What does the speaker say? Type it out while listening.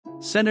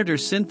Senator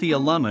Cynthia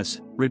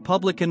Lummis,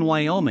 Republican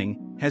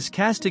Wyoming, has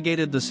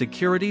castigated the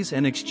Securities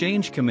and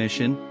Exchange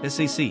Commission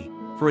 (SEC)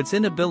 for its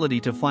inability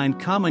to find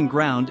common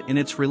ground in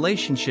its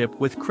relationship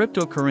with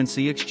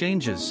cryptocurrency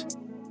exchanges.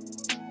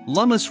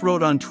 Lummis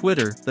wrote on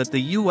Twitter that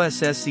the US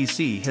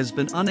SEC has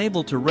been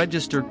unable to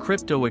register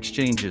crypto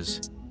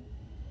exchanges.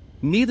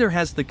 Neither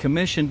has the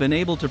Commission been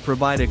able to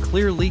provide a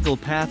clear legal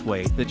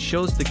pathway that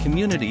shows the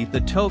community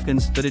the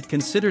tokens that it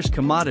considers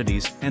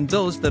commodities and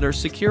those that are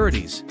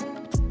securities.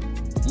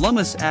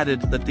 Lummis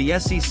added that the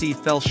SEC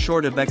fell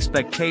short of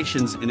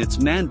expectations in its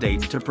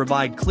mandate to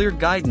provide clear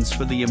guidance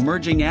for the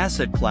emerging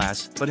asset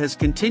class but has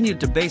continued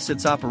to base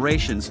its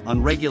operations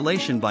on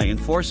regulation by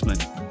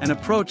enforcement, an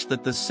approach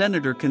that the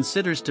senator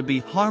considers to be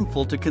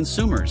harmful to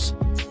consumers.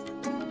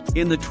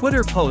 In the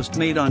Twitter post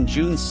made on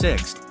June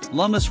 6,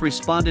 Lummis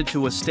responded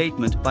to a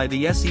statement by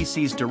the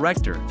SEC's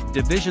Director,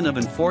 Division of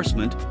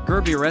Enforcement,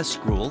 Gerbier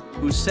Skrull,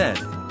 who said,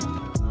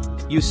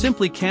 "You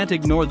simply can't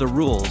ignore the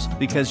rules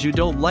because you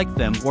don't like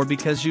them or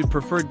because you'd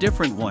prefer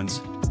different ones.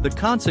 The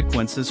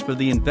consequences for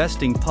the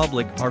investing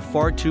public are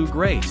far too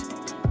great."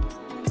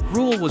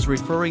 Skrull was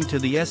referring to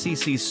the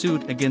SEC's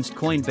suit against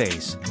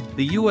Coinbase,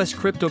 the US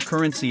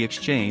cryptocurrency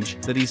exchange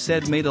that he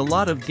said made a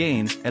lot of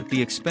gains at the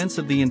expense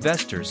of the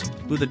investors,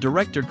 who the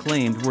director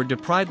claimed were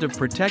deprived of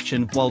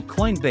protection while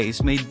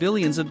Coinbase made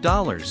billions of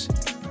dollars.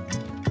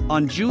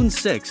 On June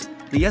 6,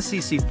 the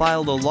SEC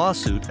filed a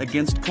lawsuit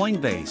against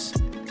Coinbase.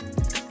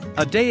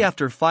 A day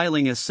after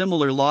filing a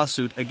similar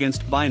lawsuit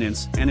against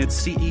Binance and its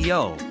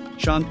CEO,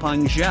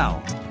 Changpeng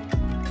Zhao.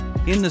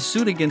 In the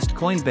suit against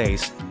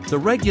Coinbase, the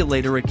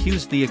regulator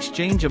accused the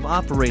exchange of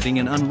operating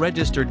an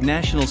unregistered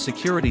national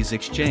securities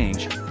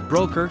exchange,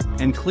 broker,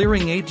 and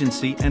clearing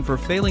agency and for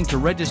failing to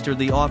register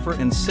the offer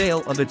and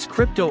sale of its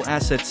crypto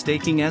asset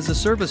staking as a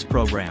service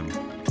program.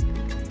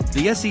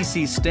 The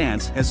SEC's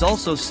stance has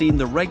also seen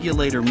the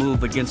regulator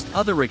move against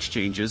other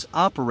exchanges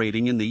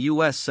operating in the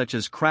US such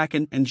as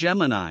Kraken and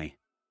Gemini.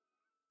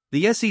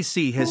 The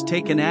SEC has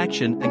taken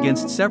action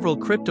against several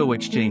crypto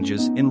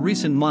exchanges in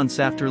recent months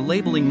after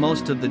labeling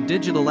most of the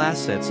digital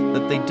assets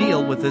that they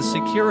deal with as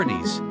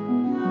securities.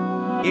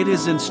 It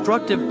is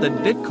instructive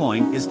that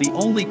Bitcoin is the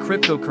only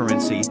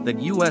cryptocurrency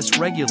that US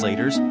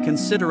regulators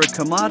consider a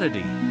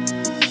commodity.